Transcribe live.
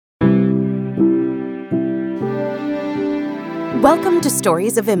Welcome to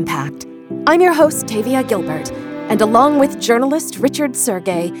Stories of Impact. I'm your host, Tavia Gilbert, and along with journalist Richard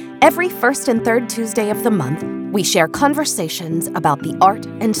Sergay, every first and third Tuesday of the month, we share conversations about the art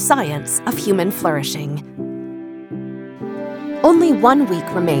and science of human flourishing. Only 1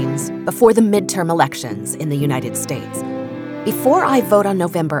 week remains before the midterm elections in the United States. Before I vote on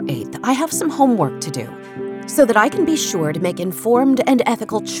November 8th, I have some homework to do so that I can be sure to make informed and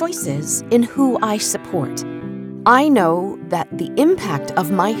ethical choices in who I support. I know that the impact of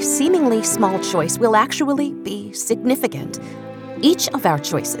my seemingly small choice will actually be significant. Each of our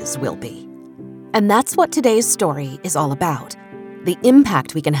choices will be. And that's what today's story is all about. The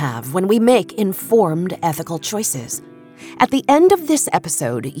impact we can have when we make informed ethical choices. At the end of this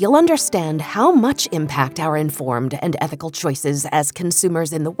episode, you'll understand how much impact our informed and ethical choices as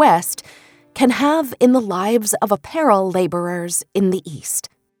consumers in the West can have in the lives of apparel laborers in the East.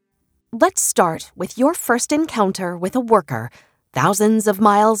 Let's start with your first encounter with a worker thousands of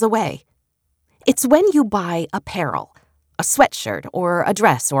miles away. It's when you buy apparel, a sweatshirt or a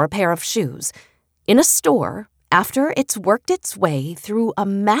dress or a pair of shoes, in a store after it's worked its way through a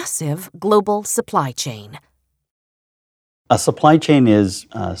massive global supply chain. A supply chain is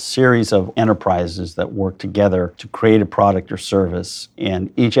a series of enterprises that work together to create a product or service, and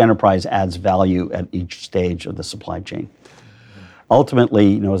each enterprise adds value at each stage of the supply chain.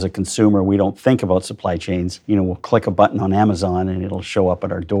 Ultimately, as a consumer, we don't think about supply chains. We'll click a button on Amazon and it'll show up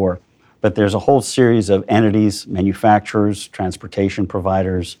at our door. But there's a whole series of entities, manufacturers, transportation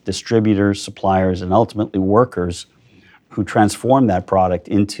providers, distributors, suppliers, and ultimately workers who transform that product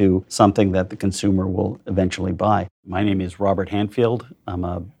into something that the consumer will eventually buy. My name is Robert Hanfield. I'm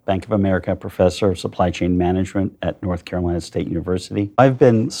a Bank of America professor of supply chain management at North Carolina State University. I've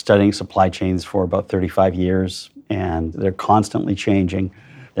been studying supply chains for about 35 years, and they're constantly changing.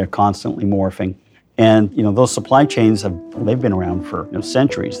 They're constantly morphing. And, those supply chains they've been around for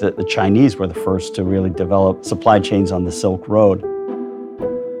centuries. The Chinese were the first to really develop supply chains on the Silk Road.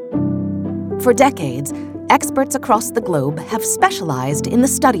 For decades, experts across the globe have specialized in the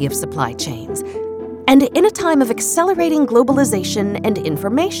study of supply chains. And in a time of accelerating globalization and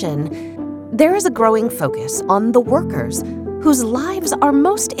information, there is a growing focus on the workers whose lives are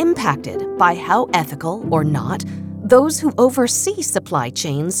most impacted by how ethical or not those who oversee supply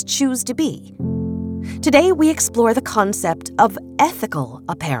chains choose to be. Today, we explore the concept of ethical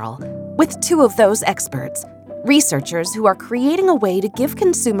apparel with two of those experts, researchers who are creating a way to give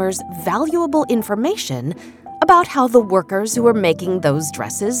consumers valuable information about how the workers who are making those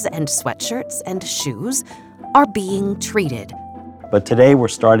dresses and sweatshirts and shoes are being treated. But today we're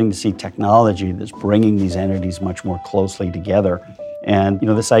starting to see technology that's bringing these entities much more closely together. And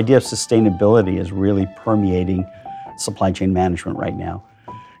this idea of sustainability is really permeating supply chain management right now.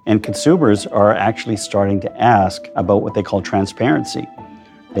 And consumers are actually starting to ask about what they call transparency.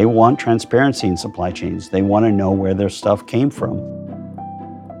 They want transparency in supply chains. They want to know where their stuff came from.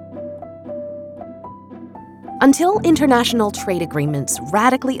 Until international trade agreements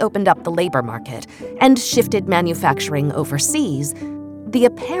radically opened up the labor market and shifted manufacturing overseas, the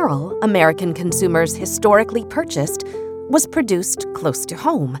apparel American consumers historically purchased was produced close to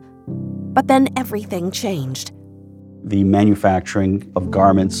home. But then everything changed. The manufacturing of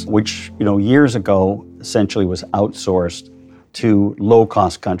garments, which, years ago essentially was outsourced to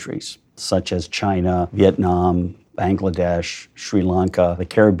low-cost countries, such as China, Vietnam, Bangladesh, Sri Lanka, the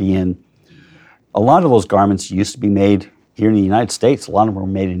Caribbean. A lot of those garments used to be made here in the United States. A lot of them were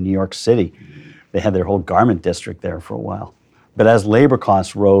made in New York City. They had their whole garment district there for a while. But as labor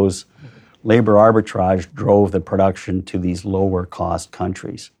costs rose, labor arbitrage drove the production to these lower-cost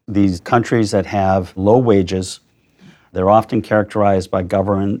countries. These countries that have low wages, they're often characterized by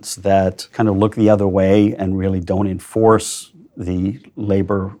governments that kind of look the other way and really don't enforce the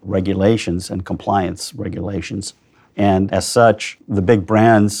labor regulations and compliance regulations. And as such, the big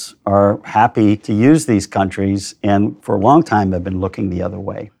brands are happy to use these countries and for a long time have been looking the other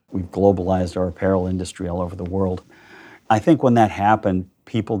way. We've globalized our apparel industry all over the world. I think when that happened,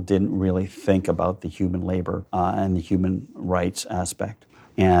 people didn't really think about the human labor and the human rights aspect.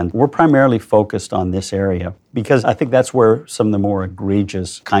 And we're primarily focused on this area because I think that's where some of the more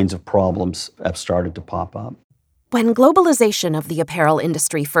egregious kinds of problems have started to pop up. When globalization of the apparel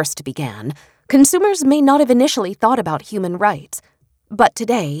industry first began, consumers may not have initially thought about human rights. But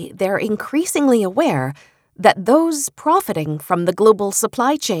today, they're increasingly aware that those profiting from the global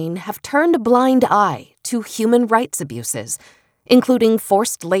supply chain have turned a blind eye to human rights abuses, including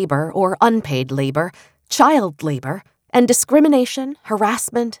forced labor or unpaid labor, child labor, and discrimination,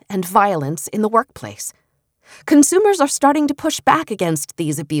 harassment, and violence in the workplace. consumers are starting to push back against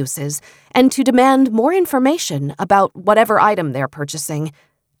these abuses and to demand more information about whatever item they're purchasing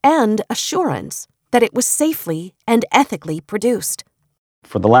and assurance that it was safely and ethically produced.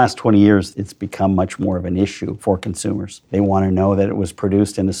 For the last 20 years, it's become much more of an issue for consumers. They want to know that it was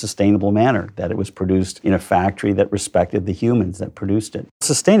produced in a sustainable manner, that it was produced in a factory that respected the humans that produced it.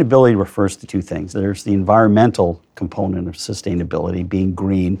 Sustainability refers to two things. There's the environmental component of sustainability, being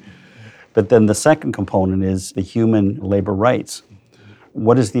green, but then the second component is the human labor rights.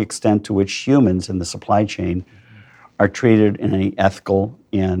 What is the extent to which humans in the supply chain are treated in an ethical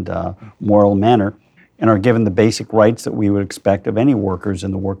and moral manner and are given the basic rights that we would expect of any workers in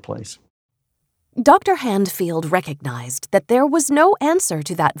the workplace? Dr. Handfield recognized that there was no answer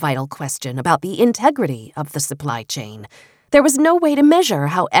to that vital question about the integrity of the supply chain. There was no way to measure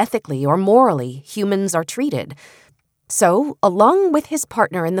how ethically or morally humans are treated. So, along with his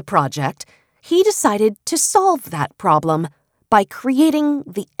partner in the project, he decided to solve that problem by creating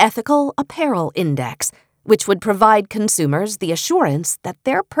the Ethical Apparel Index, which would provide consumers the assurance that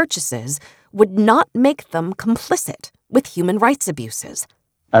their purchases would not make them complicit with human rights abuses.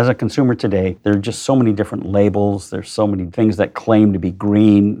 As a consumer today, there are just so many different labels, there's so many things that claim to be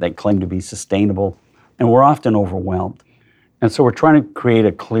green, that claim to be sustainable, and we're often overwhelmed. And so we're trying to create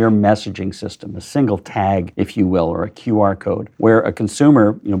a clear messaging system, a single tag, if you will, or a QR code, where a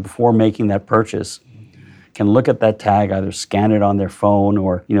consumer, before making that purchase, can look at that tag, either scan it on their phone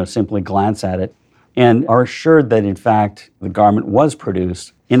or, simply glance at it, and are assured that, in fact, the garment was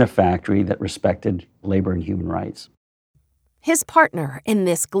produced in a factory that respected labor and human rights. His partner in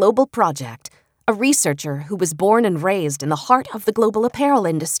this global project, a researcher who was born and raised in the heart of the global apparel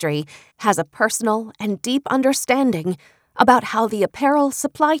industry, has a personal and deep understanding about how the apparel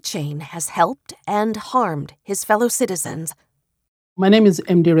supply chain has helped and harmed his fellow citizens. My name is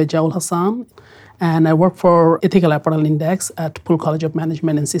MD Rejaul Hassan, and I work for Ethical Apparel Index at Poole College of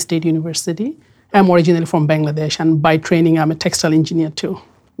Management and NC State University. I'm originally from Bangladesh, and by training, I'm a textile engineer too.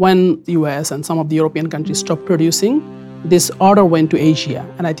 When the US and some of the European countries stopped producing, this order went to Asia.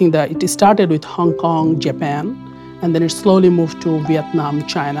 And I think that it started with Hong Kong, Japan, and then it slowly moved to Vietnam,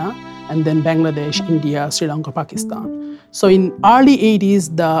 China, and then Bangladesh, India, Sri Lanka, Pakistan. So in early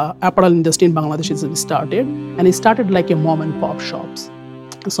 80s, the apparel industry in Bangladesh started, and it started like a mom and pop shops.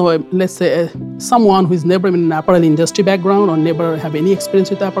 So let's say someone who's never been in an apparel industry background or never have any experience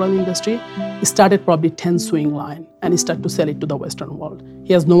with the apparel industry, he started probably 10 sewing line and he started to sell it to the Western world.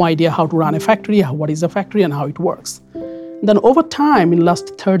 He has no idea how to run a factory, what is a factory and how it works. Then over time, in the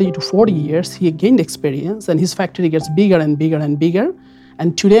last 30 to 40 years, he gained experience and his factory gets bigger and bigger and bigger.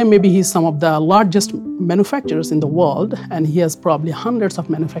 And today, maybe he's some of the largest manufacturers in the world, and he has probably hundreds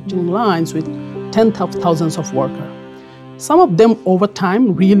of manufacturing lines with tens of thousands of workers. Some of them over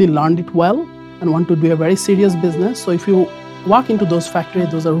time really learned it well and want to do a very serious business. So if you walk into those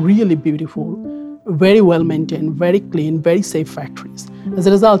factories, those are really beautiful, very well maintained, very clean, very safe factories. As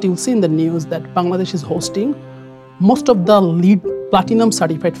a result, you'll see in the news that Bangladesh is hosting most of the LEED platinum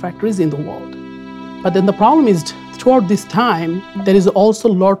certified factories in the world. But then the problem is, throughout this time, there is also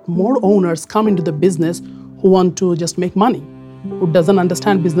a lot more owners come into the business who want to just make money, who doesn't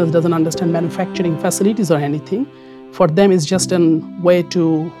understand business, doesn't understand manufacturing facilities or anything. For them, it's just a way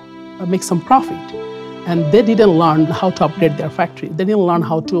to make some profit. And they didn't learn how to upgrade their factory. They didn't learn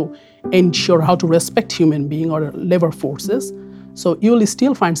how to ensure how to respect human beings or labor forces. So you will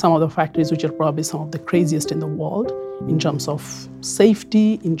still find some of the factories which are probably some of the craziest in the world in terms of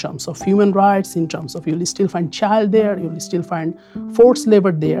safety, in terms of human rights, in terms of you'll still find child there, you'll still find forced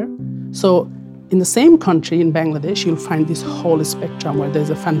labor there. So in the same country, in Bangladesh, you'll find this whole spectrum where there's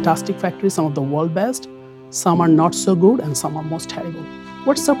a fantastic factory, some of the world best, some are not so good, and some are most terrible.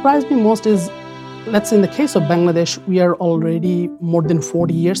 What surprised me most is, let's say in the case of Bangladesh, we are already more than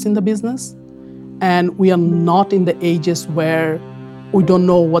 40 years in the business, and we are not in the ages where we don't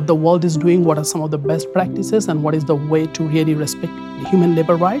know what the world is doing, what are some of the best practices, and what is the way to really respect human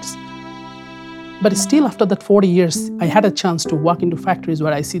labor rights. But still, after that 40 years, I had a chance to walk into factories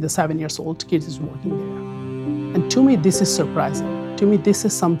where I see the 7-year-old kids is working there. And to me, this is surprising. To me, this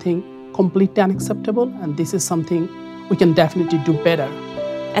is something completely unacceptable, and this is something we can definitely do better.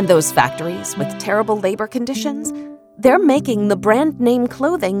 And those factories with terrible labor conditions, they're making the brand name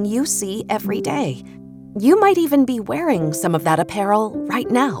clothing you see every day. You might even be wearing some of that apparel right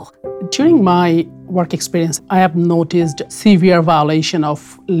now. During my work experience, I have noticed severe violation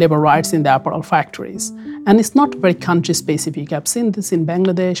of labor rights in the apparel factories. And it's not very country-specific. I've seen this in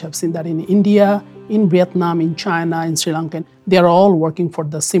Bangladesh, I've seen that in India, in Vietnam, in China, in Sri Lanka. They're all working for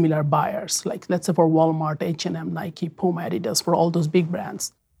the similar buyers, like let's say for Walmart, H&M, Nike, Puma, Adidas, for all those big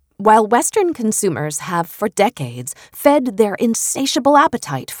brands. While Western consumers have for decades fed their insatiable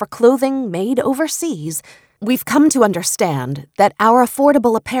appetite for clothing made overseas, we've come to understand that our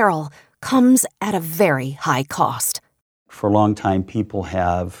affordable apparel comes at a very high cost. For a long time, people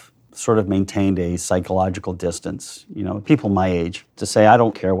have sort of maintained a psychological distance, people my age, to say, I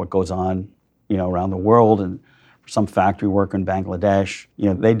don't care what goes on, around the world, and some factory worker in Bangladesh,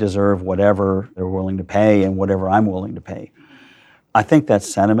 they deserve whatever they're willing to pay and whatever I'm willing to pay. I think that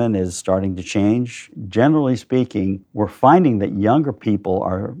sentiment is starting to change. Generally speaking, we're finding that younger people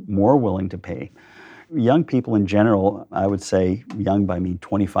are more willing to pay. Young people in general, I would say young by me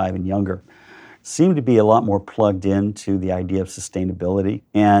 25 and younger, seem to be a lot more plugged into the idea of sustainability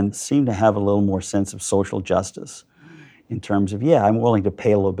and seem to have a little more sense of social justice in terms of, I'm willing to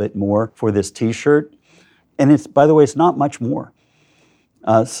pay a little bit more for this T-shirt. And it's, by the way, it's not much more.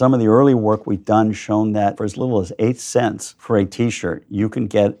 Some of the early work we've done shown that for as little as 8 cents for a T-shirt, you can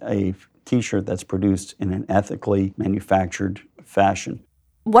get a T-shirt that's produced in an ethically manufactured fashion.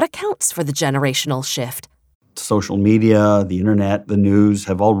 What accounts for the generational shift? Social media, the internet, the news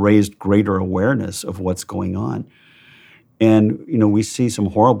have all raised greater awareness of what's going on. And, we see some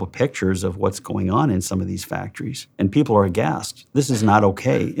horrible pictures of what's going on in some of these factories. And people are aghast. This is not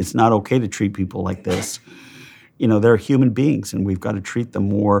okay. It's not okay to treat people like this. They're human beings, and we've got to treat them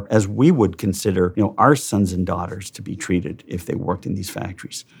more as we would consider, our sons and daughters to be treated if they worked in these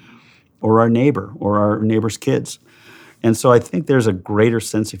factories, or our neighbor, or our neighbor's kids. And so I think there's a greater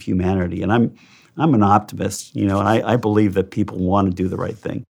sense of humanity. And I'm an optimist, and I believe that people want to do the right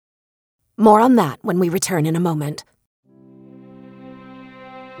thing. More on that when we return in a moment.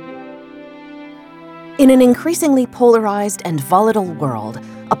 In an increasingly polarized and volatile world,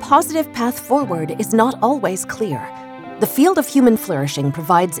 a positive path forward is not always clear. The field of human flourishing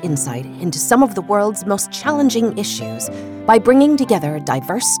provides insight into some of the world's most challenging issues by bringing together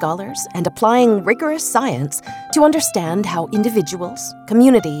diverse scholars and applying rigorous science to understand how individuals,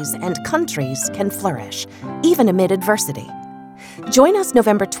 communities, and countries can flourish, even amid adversity. Join us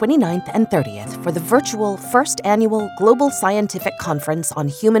November 29th and 30th for the virtual first annual Global Scientific Conference on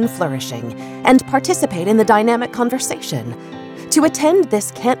Human Flourishing and participate in the dynamic conversation. To attend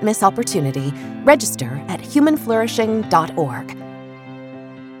this can't-miss opportunity, register at humanflourishing.org.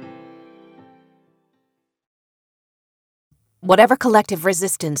 Whatever collective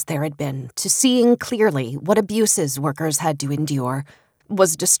resistance there had been to seeing clearly what abuses workers had to endure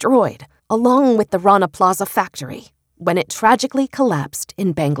was destroyed, along with the Rana Plaza factory, when it tragically collapsed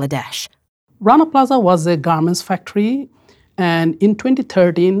in Bangladesh. Rana Plaza was a garments factory, and in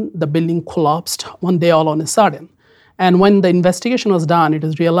 2013, the building collapsed one day all on a sudden. And when the investigation was done, it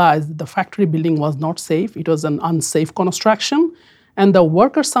was realized that the factory building was not safe. It was an unsafe construction. And the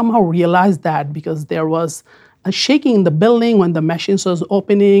workers somehow realized that because there was a shaking in the building when the machines was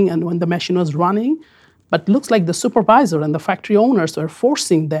opening and when the machine was running. But it looks like the supervisor and the factory owners were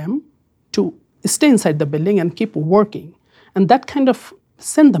forcing them to stay inside the building and keep working. And that kind of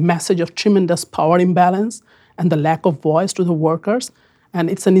sent the message of tremendous power imbalance and the lack of voice to the workers.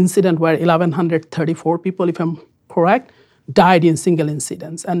 And it's an incident where 1,134 people, if I'm correct, died in single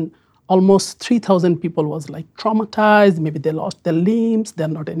incidents. And almost 3,000 people was traumatized. Maybe they lost their limbs. They're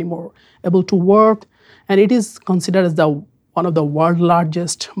not anymore able to work. And it is considered as one of the world's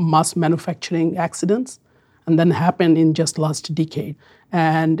largest mass manufacturing accidents, and then happened in just last decade.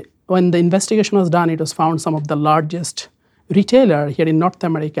 And when the investigation was done, it was found some of the largest retailer here in North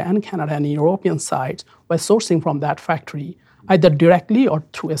America and Canada and European sites were sourcing from that factory, either directly or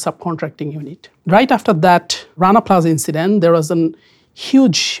through a subcontracting unit. Right after that Rana Plaza incident, there was a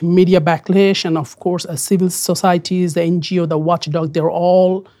huge media backlash, and of course, civil societies, the NGO, the watchdog, they're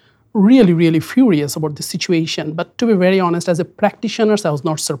all really, really furious about the situation. But to be very honest, as a practitioner, I was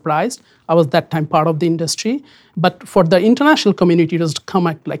not surprised. I was that time part of the industry. But for the international community, it was come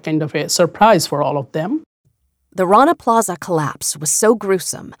like kind of a surprise for all of them. The Rana Plaza collapse was so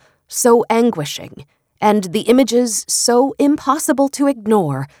gruesome, so anguishing, and the images so impossible to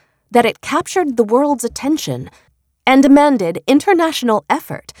ignore that it captured the world's attention and demanded international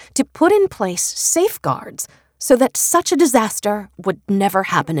effort to put in place safeguards so that such a disaster would never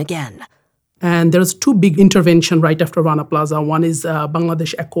happen again. And there's two big interventions right after Rana Plaza. One is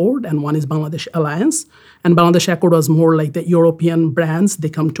Bangladesh Accord and one is Bangladesh Alliance. And Bangladesh Accord was more like the European brands. They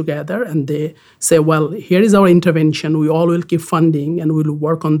come together and they say, well, here is our intervention. We all will keep funding and we'll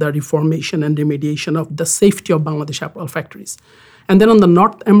work on the reformation and remediation of the safety of Bangladesh apparel factories. And then on the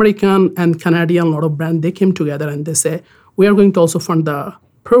North American and Canadian, a lot of brands, they came together and they say, we are going to also fund the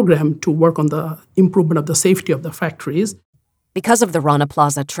program to work on the improvement of the safety of the factories. Because of the Rana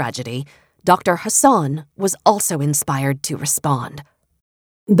Plaza tragedy, Dr. Hassan was also inspired to respond.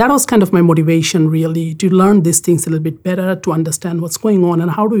 that was kind of my motivation, really, to learn these things a little bit better, to understand what's going on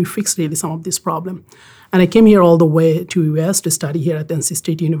and how do we fix really some of this problem. And I came here all the way to US to study here at NC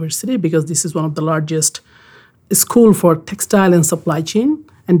State University because this is one of the largest school for textile and supply chain,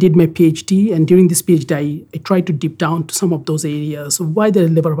 and did my PhD. And during this PhD, I tried to deep down to some of those areas, why there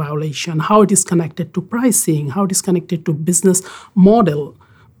is labor violation, how it is connected to pricing, how it is connected to business model.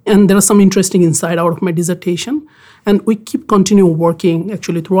 And there are some interesting insight out of my dissertation. And we continue working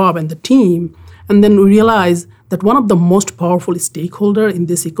actually through Rob and the team. And then we realize that one of the most powerful stakeholder in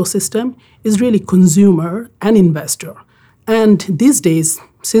this ecosystem is really consumer and investor. And these days,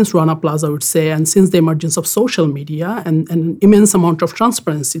 since Rana Plaza, I would say, and since the emergence of social media and an immense amount of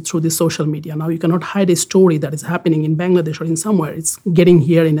transparency through the social media, now you cannot hide a story that is happening in Bangladesh or in somewhere. It's getting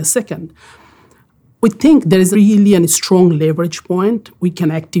here in a second. We think there is really a strong leverage point we can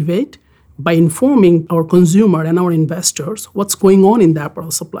activate by informing our consumer and our investors what's going on in the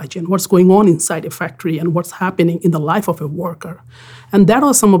apparel supply chain, what's going on inside a factory, and what's happening in the life of a worker. And that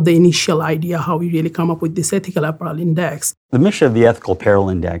was some of the initial idea how we really come up with this ethical apparel index. The mission of the Ethical Apparel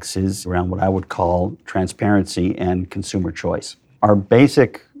Index is around what I would call transparency and consumer choice. Our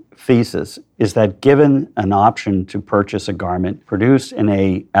basic thesis is that given an option to purchase a garment produced in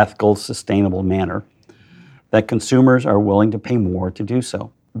an ethical, sustainable manner, that consumers are willing to pay more to do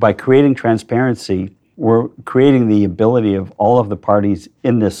so. By creating transparency, we're creating the ability of all of the parties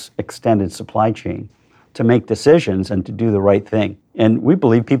in this extended supply chain to make decisions and to do the right thing. And we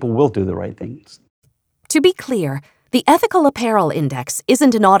believe people will do the right things. To be clear, the Ethical Apparel Index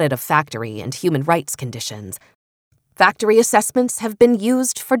isn't an audit of factory and human rights conditions. Factory assessments have been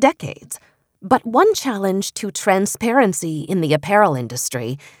used for decades. But one challenge to transparency in the apparel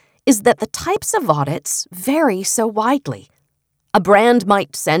industry is that the types of audits vary so widely. A brand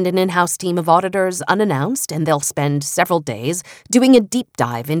might send an in-house team of auditors unannounced, and they'll spend several days doing a deep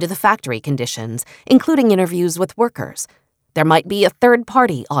dive into the factory conditions, including interviews with workers. There might be a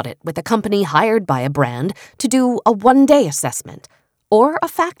third-party audit with a company hired by a brand to do a one-day assessment, or a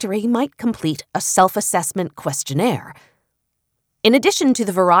factory might complete a self-assessment questionnaire. In addition to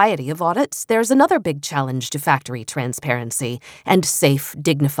the variety of audits, there's another big challenge to factory transparency and safe,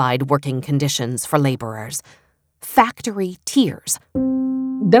 dignified working conditions for laborers: factory tiers.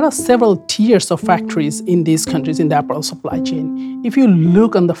 There are several tiers of factories in these countries in the apparel supply chain. If you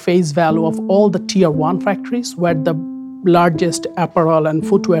look on the face value of all the tier 1 factories, where the largest apparel and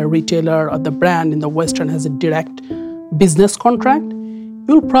footwear retailer or the brand in the Western has a direct business contract,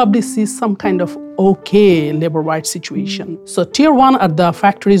 you'll probably see some kind of okay labor rights situation. So tier 1 are the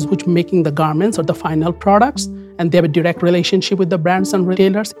factories which making the garments or the final products, and they have a direct relationship with the brands and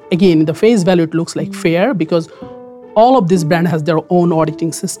retailers. Again, in the face value, it looks like fair because all of these brands has their own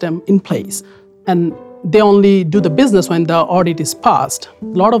auditing system in place, and they only do the business when the audit is passed. A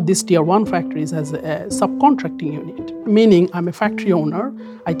lot of these tier 1 factories has a subcontracting unit, meaning I'm a factory owner,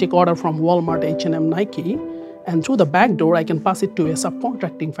 I take order from Walmart, H&M, Nike, and through the back door, I can pass it to a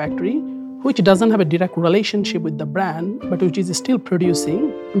subcontracting factory, which doesn't have a direct relationship with the brand, but which is still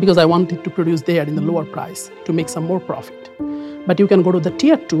producing because I want it to produce there in the lower price to make some more profit. But you can go to the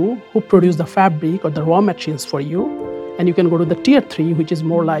tier 2, who produce the fabric or the raw materials for you, and you can go to the tier 3, which is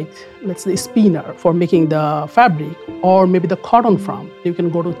more like, let's say, spinner for making the fabric, or maybe the cotton from. You can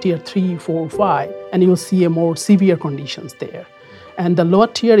go to tier 3, 4, 5, and you'll see a more severe conditions there. And the lower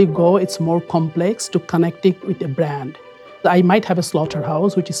tier you go, it's more complex to connect it with a brand. I might have a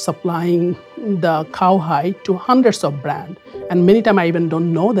slaughterhouse which is supplying the cowhide to hundreds of brands. And many times I even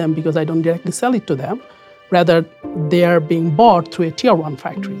don't know them because I don't directly sell it to them. Rather, they are being bought through a tier 1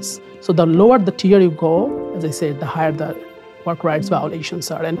 factories. So the lower the tier you go, as I said, the higher the work rights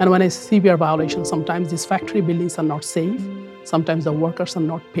violations are. And when I see severe violations, sometimes these factory buildings are not safe. Sometimes the workers are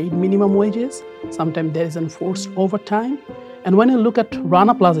not paid minimum wages. Sometimes there is enforced overtime. And when you look at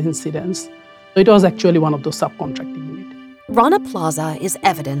Rana Plaza incidents, it was actually one of those subcontracting units. Rana Plaza is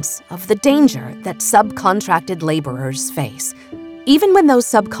evidence of the danger that subcontracted laborers face, even when those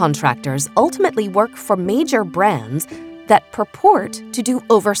subcontractors ultimately work for major brands that purport to do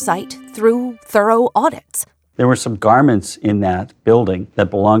oversight through thorough audits. There were some garments in that building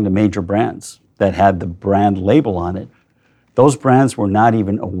that belonged to major brands that had the brand label on it. Those brands were not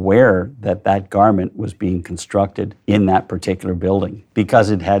even aware that that garment was being constructed in that particular building because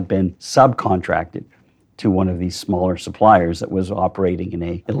it had been subcontracted to one of these smaller suppliers that was operating in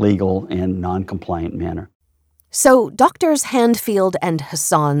an illegal and non-compliant manner. So Drs. Handfield and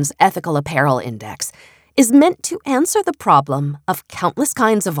Hassan's Ethical Apparel Index is meant to answer the problem of countless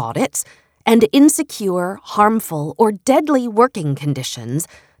kinds of audits and insecure, harmful, or deadly working conditions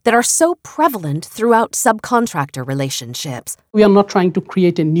that are so prevalent throughout subcontractor relationships. We are not trying to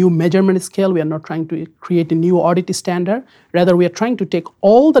create a new measurement scale. We are not trying to create a new audit standard. Rather, we are trying to take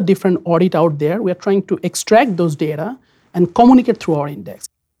all the different audit out there. We are trying to extract those data and communicate through our index.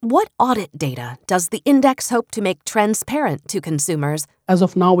 What audit data does the index hope to make transparent to consumers? As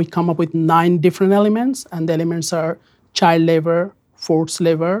of now, we come up with 9 different elements, and the elements are child labor, forced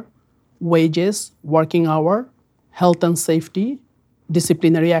labor, wages, working hour, health and safety,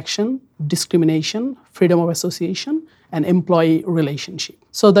 disciplinary action, discrimination, freedom of association, and employee relationship.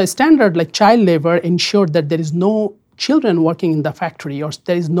 So the standard like child labor ensured that there is no children working in the factory, or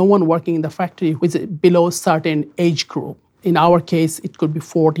there is no one working in the factory who is below a certain age group. In our case, it could be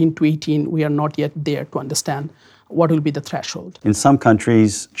 14 to 18. We are not yet there to understand what will be the threshold. In some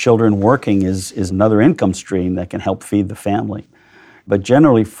countries, children working is another income stream that can help feed the family. But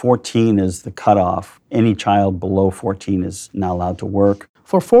generally, 14 is the cutoff. Any child below 14 is not allowed to work.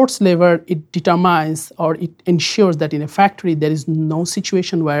 For forced labor, it determines or it ensures that in a factory, there is no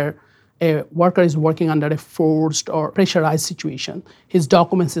situation where a worker is working under a forced or pressurized situation. His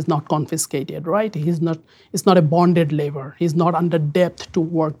documents is not confiscated, right? It's not a bonded labor. He's not under debt to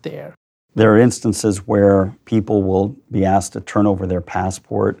work there. There are instances where people will be asked to turn over their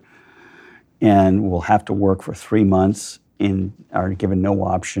passport and will have to work for 3 months and are given no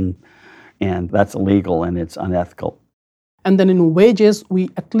option, and that's illegal and it's unethical. And then in wages, we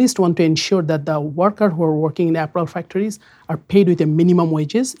at least want to ensure that the workers who are working in apparel factories are paid with a minimum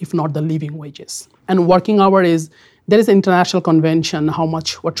wages, if not the living wages. And working hour there is an international convention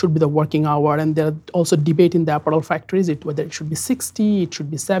what should be the working hour, and there are also debate in the apparel factories whether it should be 60, it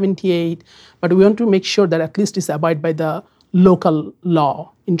should be 78, but we want to make sure that at least it's abide by the local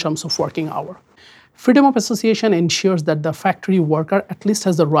law in terms of working hour. Freedom of association ensures that the factory worker at least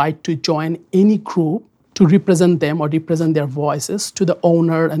has the right to join any group to represent them or represent their voices to the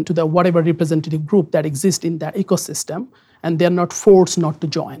owner and to the whatever representative group that exists in that ecosystem, and they're not forced not to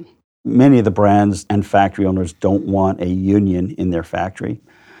join. Many of the brands and factory owners don't want a union in their factory,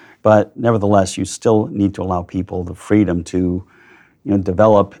 but nevertheless, you still need to allow people the freedom to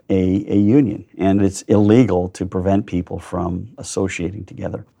develop a union, and it's illegal to prevent people from associating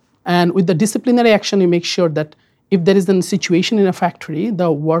together. And with the disciplinary action, you make sure that if there is a situation in a factory,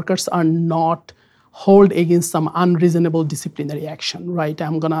 the workers are not held against some unreasonable disciplinary action, right?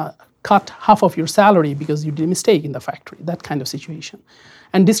 I'm going to cut half of your salary because you did a mistake in the factory, that kind of situation.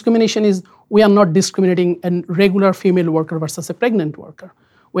 And discrimination is, we are not discriminating a regular female worker versus a pregnant worker.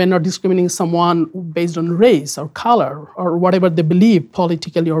 We are not discriminating someone based on race or color or whatever they believe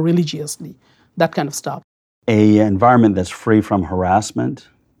politically or religiously, that kind of stuff. An environment that's free from harassment,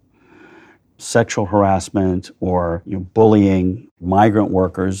 sexual harassment, or bullying. Migrant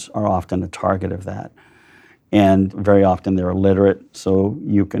workers are often a target of that. And very often they're illiterate, so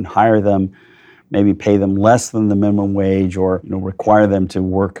you can hire them, maybe pay them less than the minimum wage, or require them to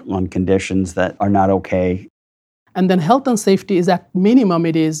work on conditions that are not okay. And then health and safety is at minimum,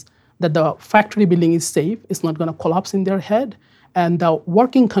 it is that the factory building is safe, it's not going to collapse in their head, and the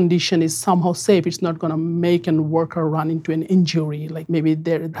working condition is somehow safe. It's not going to make a worker run into an injury, like maybe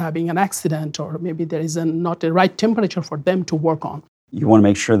they're having an accident or maybe there is not a right temperature for them to work on. You want to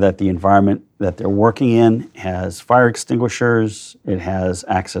make sure that the environment that they're working in has fire extinguishers, it has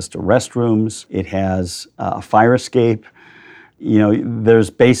access to restrooms, it has a fire escape. There's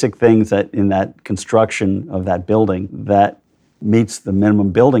basic things that in that construction of that building that meets the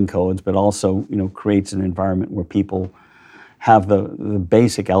minimum building codes, but also creates an environment where people have the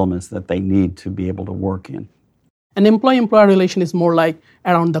basic elements that they need to be able to work in. An employee-employer relation is more like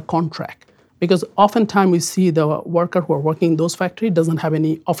around the contract, because oftentimes we see the worker who are working in those factories doesn't have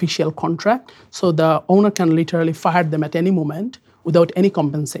any official contract, so the owner can literally fire them at any moment without any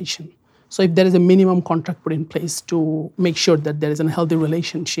compensation. So if there is a minimum contract put in place to make sure that there is a healthy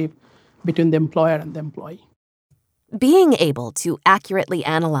relationship between the employer and the employee. Being able to accurately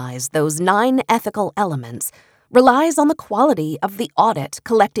analyze those 9 ethical elements relies on the quality of the audit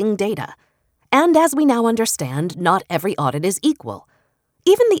collecting data. And as we now understand, not every audit is equal.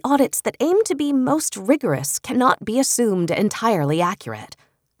 Even the audits that aim to be most rigorous cannot be assumed entirely accurate.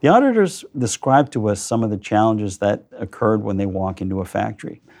 The auditors described to us some of the challenges that occurred when they walk into a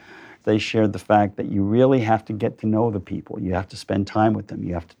factory. They shared the fact that you really have to get to know the people. You have to spend time with them.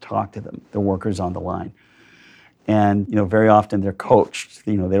 You have to talk to them, the workers on the line. And very often they're coached.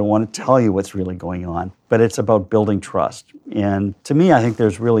 They don't want to tell you what's really going on, but it's about building trust. And to me, I think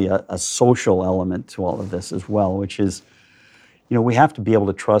there's really a social element to all of this as well, which is, we have to be able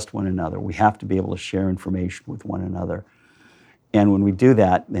to trust one another. We have to be able to share information with one another. And when we do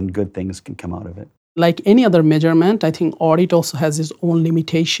that, then good things can come out of it. Like any other measurement, I think audit also has its own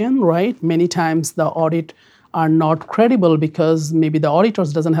limitation, right? Many times the audit are not credible because maybe the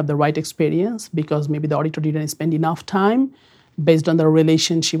auditors doesn't have the right experience, because maybe the auditor didn't spend enough time based on the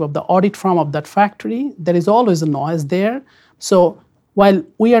relationship of the audit firm of that factory. There is always a noise there. So while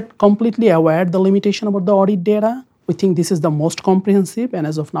we are completely aware of the limitation about the audit data, we think this is the most comprehensive and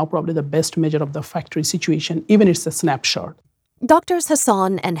as of now probably the best measure of the factory situation, even if it's a snapshot. Doctors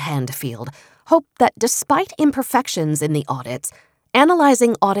Hassan and Handfield hope that despite imperfections in the audits,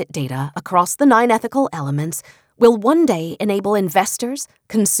 analyzing audit data across the 9 ethical elements will one day enable investors,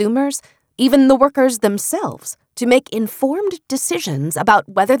 consumers, even the workers themselves to make informed decisions about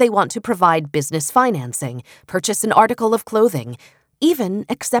whether they want to provide business financing, purchase an article of clothing, even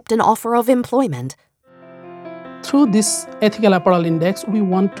accept an offer of employment. Through this ethical apparel index, we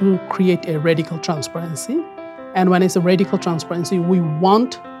want to create a radical transparency. And when it's a radical transparency, we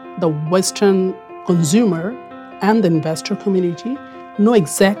want the Western consumer and the investor community know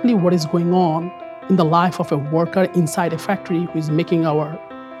exactly what is going on in the life of a worker inside a factory who is making our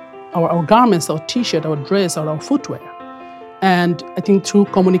garments, our t-shirt, our dress, or our footwear. And I think through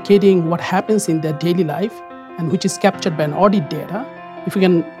communicating what happens in their daily life and which is captured by an audit data, if we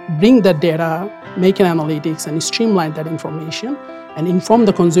can bring that data, make an analytics and streamline that information and inform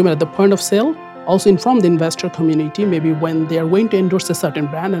the consumer at the point of sale, also inform the investor community, maybe when they are going to endorse a certain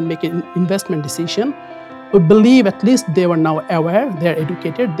brand and make an investment decision, we believe at least they are now aware, they're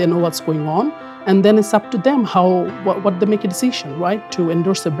educated, they know what's going on, and then it's up to them what they make a decision, right, to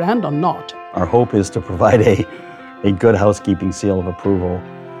endorse a brand or not. Our hope is to provide a good housekeeping seal of approval,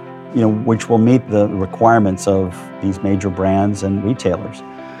 which will meet the requirements of these major brands and retailers.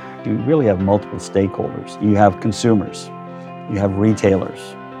 You really have multiple stakeholders. You have consumers, you have retailers,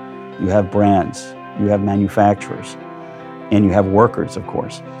 you have brands, you have manufacturers, and you have workers, of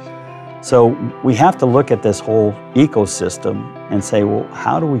course. So we have to look at this whole ecosystem and say, well,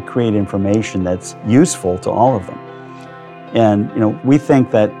 how do we create information that's useful to all of them? And we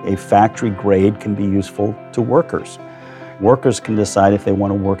think that a factory grade can be useful to workers. Workers can decide if they want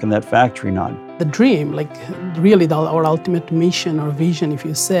to work in that factory or not. The dream, really our ultimate mission or vision, if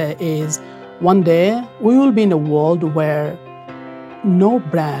you say, is one day we will be in a world where no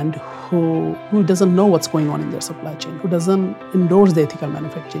brand who doesn't know what's going on in their supply chain, who doesn't endorse the ethical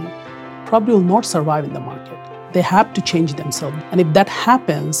manufacturing, probably will not survive in the market. They have to change themselves. And if that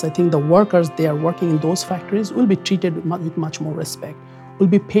happens, I think the workers they are working in those factories will be treated with much more respect, will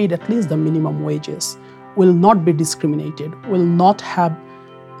be paid at least the minimum wages, will not be discriminated, will not have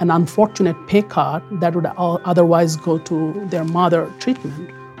an unfortunate pay cut that would otherwise go to their mother treatment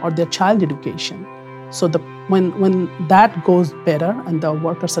or their child education. So when that goes better and the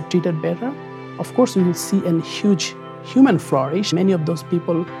workers are treated better, of course we will see a huge human flourish. Many of those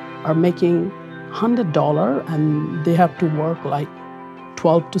people are making $100 and they have to work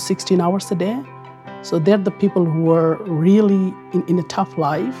 12 to 16 hours a day. So they're the people who are really in a tough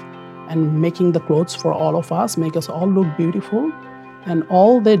life and making the clothes for all of us, make us all look beautiful. And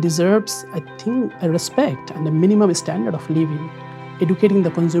all they deserve, I think, a respect and a minimum standard of living. Educating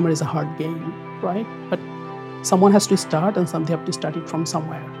the consumer is a hard game, right? But someone has to start and they have to start it from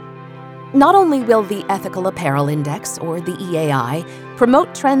somewhere. Not only will the Ethical Apparel Index, or the EAI,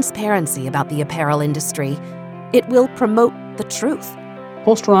 promote transparency about the apparel industry, it will promote the truth.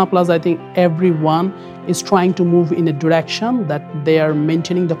 Post-Rana Plaza, I think everyone is trying to move in a direction that they are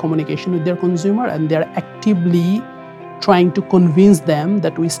maintaining the communication with their consumer and they're actively trying to convince them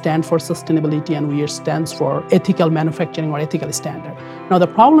that we stand for sustainability and we stands for ethical manufacturing or ethical standard. Now the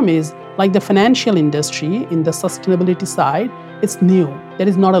problem is, like the financial industry, in the sustainability side, it's new. There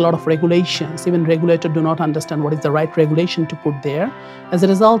is not a lot of regulations. Even regulators do not understand what is the right regulation to put there. As a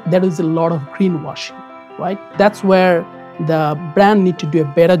result, there is a lot of greenwashing, right? That's where the brand need to do a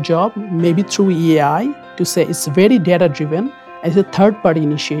better job, maybe through EAI, to say it's very data-driven. As a third-party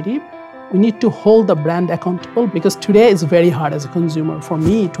initiative, we need to hold the brand accountable, because today it's very hard as a consumer for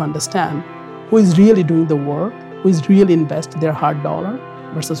me to understand who is really doing the work, who is really investing their hard dollar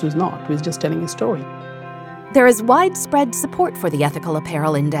versus who is not, who is just telling a story. There is widespread support for the Ethical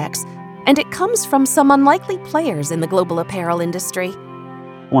Apparel Index, and it comes from some unlikely players in the global apparel industry.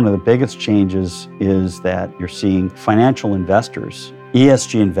 One of the biggest changes is that you're seeing financial investors.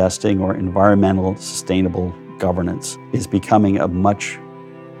 ESG investing, or environmental sustainable governance, is becoming a much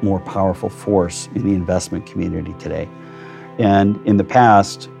more powerful force in the investment community today. And in the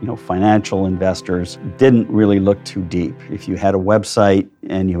past, financial investors didn't really look too deep. If you had a website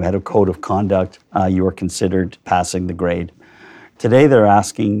and you had a code of conduct, you were considered passing the grade. Today, they're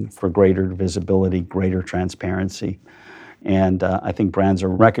asking for greater visibility, greater transparency. And I think brands are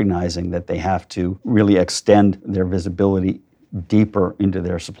recognizing that they have to really extend their visibility deeper into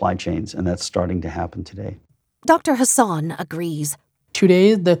their supply chains, and that's starting to happen today. Dr. Hassan agrees.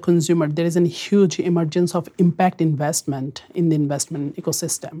 Today, the consumer, there is a huge emergence of impact investment in the investment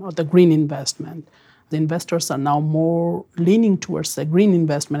ecosystem or the green investment. The investors are now more leaning towards the green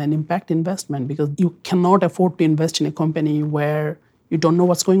investment and impact investment because you cannot afford to invest in a company where you don't know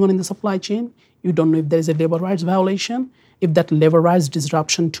what's going on in the supply chain. You don't know if there is a labor rights violation. If that labor rights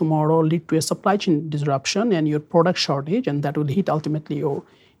disruption tomorrow lead to a supply chain disruption and your product shortage, and that will hit ultimately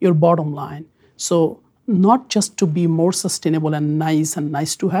your bottom line. So not just to be more sustainable and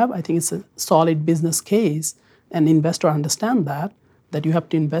nice to have, I think it's a solid business case. An investor understand that you have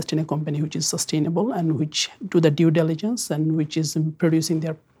to invest in a company which is sustainable and which do the due diligence and which is producing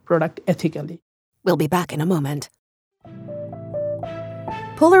their product ethically. We'll be back in a moment.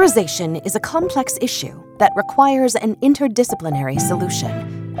 Polarization is a complex issue that requires an interdisciplinary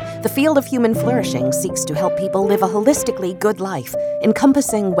solution. The field of human flourishing seeks to help people live a holistically good life,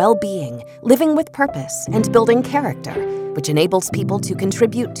 encompassing well-being, living with purpose, and building character, which enables people to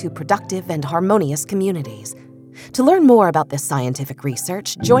contribute to productive and harmonious communities. To learn more about this scientific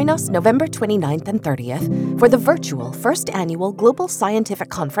research, join us November 29th and 30th for the virtual first annual Global Scientific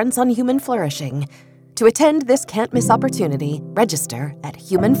Conference on Human Flourishing. To attend this can't-miss opportunity, register at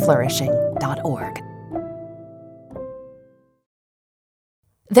humanflourishing.org.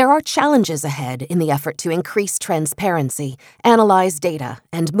 There are challenges ahead in the effort to increase transparency, analyze data,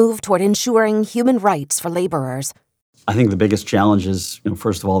 and move toward ensuring human rights for laborers. I think the biggest challenge is,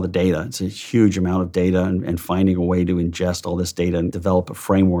 first of all, the data. It's a huge amount of data, and finding a way to ingest all this data and develop a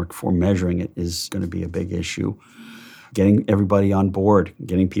framework for measuring it is going to be a big issue. Getting everybody on board,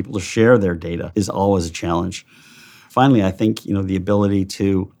 getting people to share their data is always a challenge. Finally, I think, the ability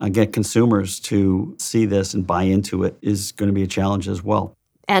to get consumers to see this and buy into it is going to be a challenge as well.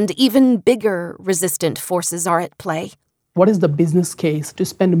 And even bigger resistant forces are at play. What is the business case to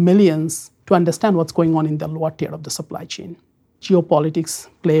spend millions to understand what's going on in the lower tier of the supply chain? Geopolitics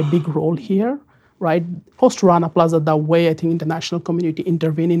play a big role here, right? Post Rana Plaza, the way I think international community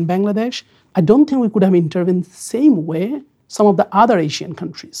intervened in Bangladesh, I don't think we could have intervened the same way some of the other Asian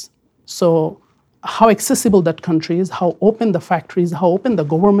countries. So how accessible that country is, how open the factories, how open the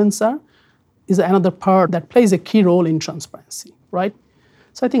governments are, is another part that plays a key role in transparency, right?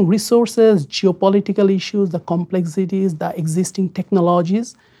 So I think resources, geopolitical issues, the complexities, the existing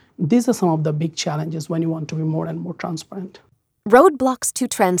technologies, these are some of the big challenges when you want to be more and more transparent. Roadblocks to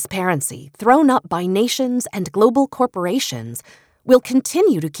transparency thrown up by nations and global corporations will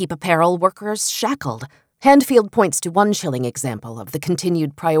continue to keep apparel workers shackled. Handfield points to one chilling example of the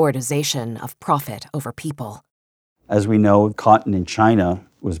continued prioritization of profit over people. As we know, cotton in China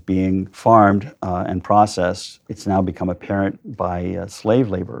was being farmed and processed. It's now become apparent by slave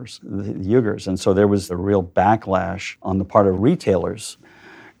laborers, the Uyghurs. And so there was a real backlash on the part of retailers.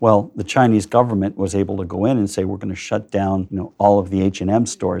 Well, the Chinese government was able to go in and say, we're going to shut down all of the H&M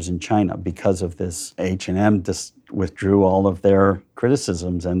stores in China because of this. H&M just withdrew all of their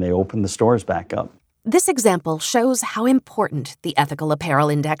criticisms and they opened the stores back up. This example shows how important the Ethical Apparel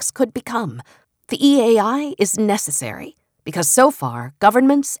Index could become. The EAI is necessary because so far,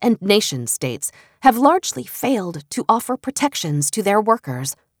 governments and nation-states have largely failed to offer protections to their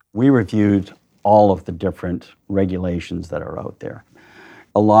workers. We reviewed all of the different regulations that are out there.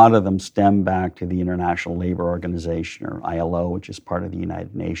 A lot of them stem back to the International Labor Organization, or ILO, which is part of the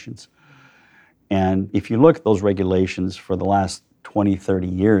United Nations. And if you look at those regulations for the last 20, 30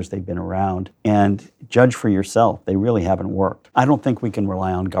 years they've been around, and judge for yourself, they really haven't worked. I don't think we can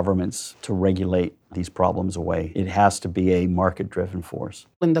rely on governments to regulate these problems away. It has to be a market-driven force.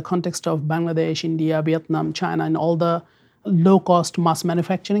 In the context of Bangladesh, India, Vietnam, China, and all the low-cost mass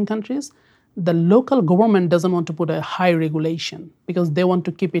manufacturing countries, the local government doesn't want to put a high regulation because they want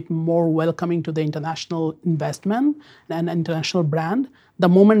to keep it more welcoming to the international investment and international brand. The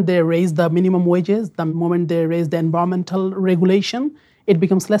moment they raise the minimum wages, the moment they raise the environmental regulation, it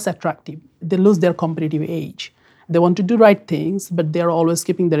becomes less attractive. They lose their competitive edge. They want to do right things, but they're always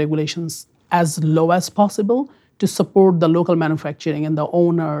keeping the regulations as low as possible to support the local manufacturing and the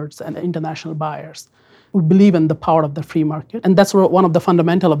owners and the international buyers. We believe in the power of the free market. And that's one of the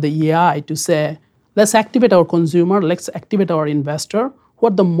fundamentals of the EAI, to say, let's activate our consumer, let's activate our investor, who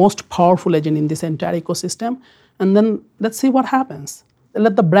are the most powerful agent in this entire ecosystem, and then let's see what happens.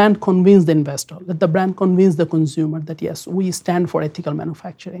 Let the brand convince the investor, let the brand convince the consumer that yes, we stand for ethical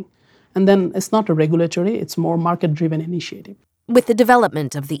manufacturing. And then it's not a regulatory, it's more market-driven initiative. With the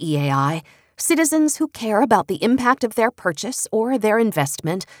development of the EAI, citizens who care about the impact of their purchase or their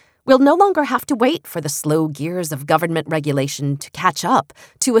investment We'll no longer have to wait for the slow gears of government regulation to catch up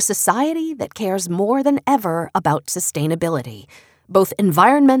to a society that cares more than ever about sustainability, both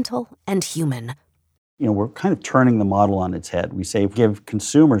environmental and human. We're kind of turning the model on its head. We say give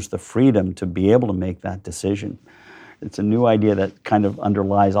consumers the freedom to be able to make that decision. It's a new idea that kind of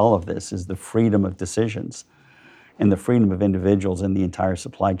underlies all of this, is the freedom of decisions and the freedom of individuals in the entire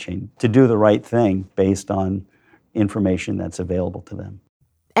supply chain to do the right thing based on information that's available to them.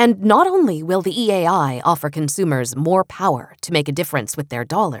 And not only will the EAI offer consumers more power to make a difference with their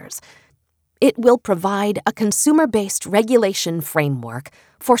dollars, it will provide a consumer-based regulation framework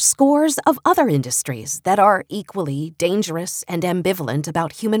for scores of other industries that are equally dangerous and ambivalent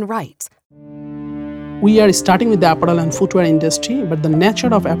about human rights. We are starting with the apparel and footwear industry, but the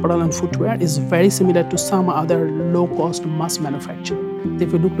nature of apparel and footwear is very similar to some other low-cost mass manufacturing.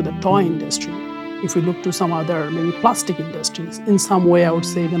 If you look to the toy industry, if we look to some other maybe plastic industries, in some way I would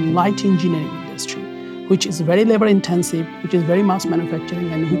say even light engineering industry, which is very labor intensive, which is very mass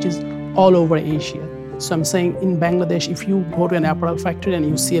manufacturing, and which is all over Asia. So I'm saying in Bangladesh, if you go to an apparel factory and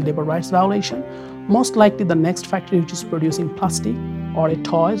you see a labor rights violation, most likely the next factory which is producing plastic or a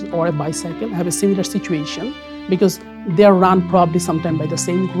toys or a bicycle have a similar situation, because they are run probably sometime by the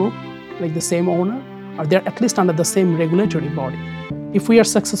same group, like the same owner, or they're at least under the same regulatory body. If we are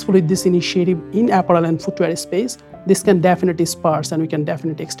successful with this initiative in apparel and footwear space, this can definitely sparse and we can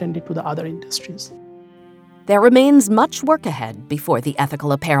definitely extend it to the other industries. There remains much work ahead before the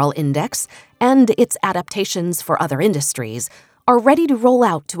Ethical Apparel Index and its adaptations for other industries are ready to roll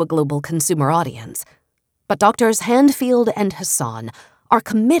out to a global consumer audience. But Drs. Handfield and Hassan are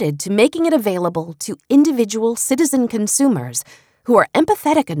committed to making it available to individual citizen consumers who are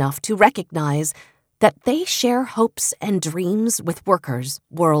empathetic enough to recognize that they share hopes and dreams with workers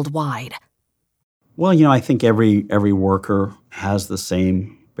worldwide. Well, I think every worker has the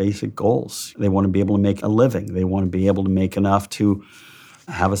same basic goals. They want to be able to make a living. They want to be able to make enough to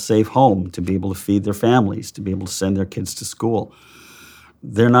have a safe home, to be able to feed their families, to be able to send their kids to school.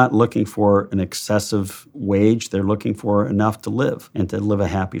 They're not looking for an excessive wage. They're looking for enough to live and to live a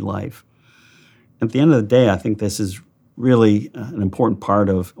happy life. At the end of the day, I think this is really an important part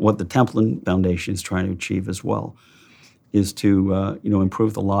of what the Templeton Foundation is trying to achieve as well, is to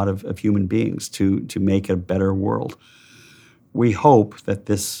improve the lot of human beings, to make a better world. We hope that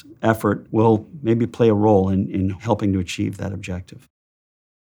this effort will maybe play a role in helping to achieve that objective.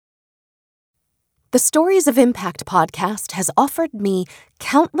 The Stories of Impact podcast has offered me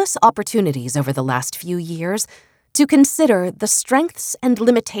countless opportunities over the last few years to consider the strengths and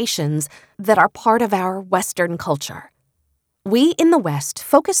limitations that are part of our Western culture. We in the West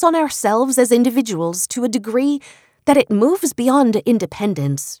focus on ourselves as individuals to a degree that it moves beyond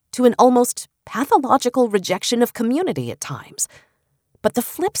independence to an almost pathological rejection of community at times. But the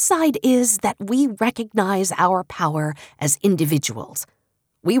flip side is that we recognize our power as individuals.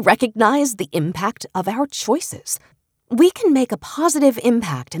 We recognize the impact of our choices. We can make a positive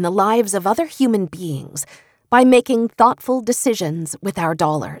impact in the lives of other human beings by making thoughtful decisions with our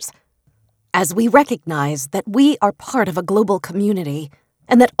dollars. As we recognize that we are part of a global community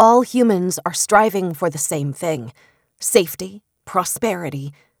and that all humans are striving for the same thing: safety,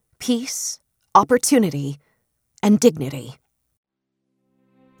 prosperity, peace, opportunity, and dignity.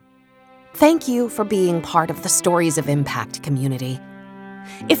 Thank you for being part of the Stories of Impact community.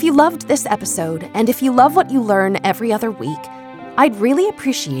 If you loved this episode, and if you love what you learn every other week, I'd really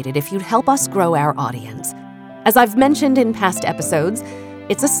appreciate it if you'd help us grow our audience. As I've mentioned in past episodes,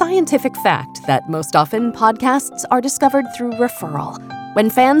 it's a scientific fact that most often podcasts are discovered through referral,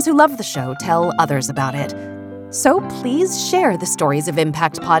 when fans who love the show tell others about it. So please share the Stories of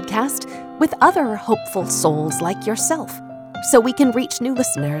Impact podcast with other hopeful souls like yourself, so we can reach new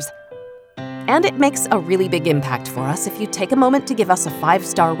listeners. And it makes a really big impact for us if you take a moment to give us a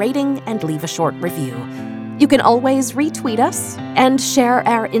 5-star rating and leave a short review. You can always retweet us and share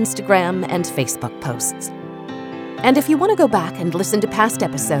our Instagram and Facebook posts. And if you want to go back and listen to past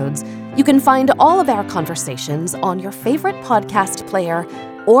episodes, you can find all of our conversations on your favorite podcast player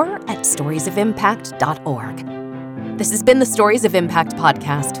or at storiesofimpact.org. This has been the Stories of Impact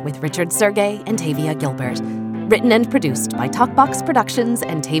podcast with Richard Sergey and Tavia Gilbert. Written and produced by Talkbox Productions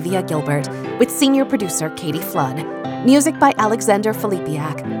and Tavia Gilbert, with senior producer Katie Flood. Music by Alexander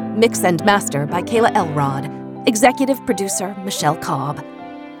Filipiak. Mix and master by Kayla Elrod. Executive producer Michelle Cobb.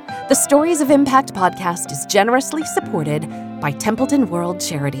 The Stories of Impact podcast is generously supported by Templeton World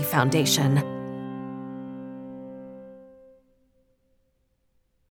Charity Foundation.